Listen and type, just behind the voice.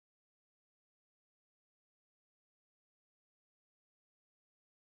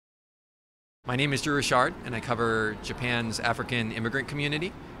My name is Drew Richard, and I cover Japan's African immigrant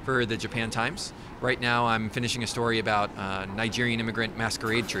community for the Japan Times. Right now I'm finishing a story about Nigerian immigrant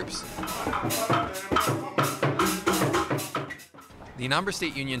masquerade troops. The Anambra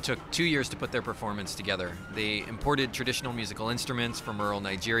State Union took 2 years to put their performance together. They imported traditional musical instruments from rural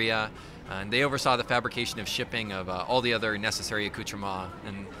Nigeria, and they oversaw the fabrication of shipping of all the other necessary accoutrements.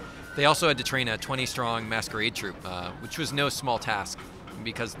 And they also had to train a 20-strong masquerade troupe, which was no small task,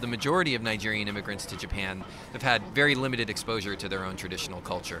 because the majority of Nigerian immigrants to Japan have had very limited exposure to their own traditional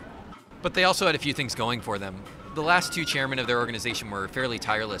culture. But they also had a few things going for them. The last two chairmen of their organization were fairly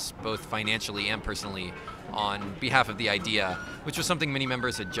tireless, both financially and personally, on behalf of the idea, which was something many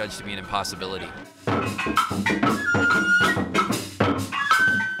members had judged to be an impossibility.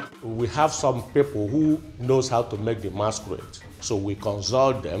 We have some people who knows how to make the masquerade, so we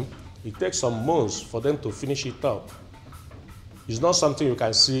consult them. It takes some months for them to finish it up. It's not something you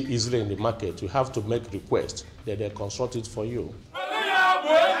can see easily in the market. You have to make requests that they consult it for you.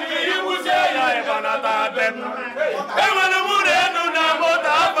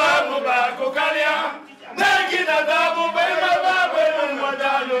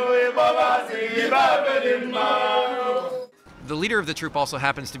 The leader of the troupe also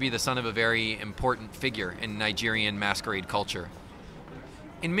happens to be the son of a very important figure in Nigerian masquerade culture.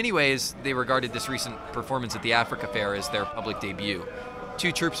 In many ways, they regarded this recent performance at the Africa Fair as their public debut.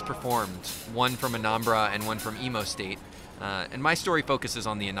 Two troupes performed, one from Anambra and one from Imo State, and my story focuses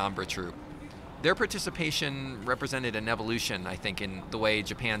on the Anambra troupe. Their participation represented an evolution, I think, in the way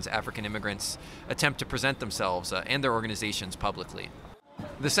Japan's African immigrants attempt to present themselves and their organizations publicly.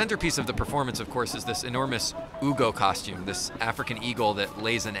 The centerpiece of the performance, of course, is this enormous ugo costume, this African eagle that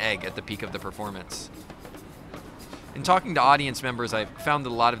lays an egg at the peak of the performance. In talking to audience members, I found that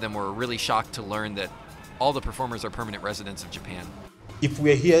a lot of them were really shocked to learn that all the performers are permanent residents of Japan. If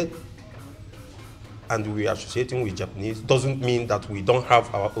we're here and we are associating with Japanese, doesn't mean that we don't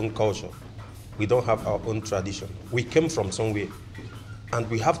have our own culture. We don't have our own tradition. We came from somewhere, and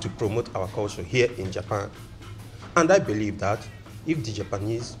we have to promote our culture here in Japan. And I believe that if the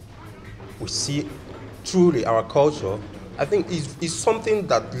Japanese will see truly our culture, I think it's something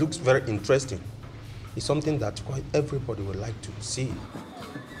that looks very interesting. It's something that quite everybody would like to see.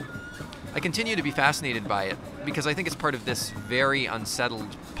 I continue to be fascinated by it because I think it's part of this very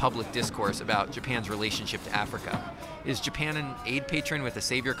unsettled public discourse about Japan's relationship to Africa. Is Japan an aid patron with a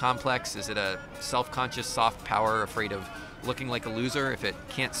savior complex? Is it a self-conscious soft power afraid of looking like a loser if it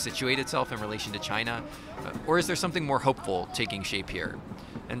can't situate itself in relation to China? Or is there something more hopeful taking shape here?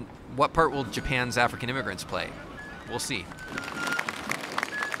 And what part will Japan's African immigrants play? We'll see.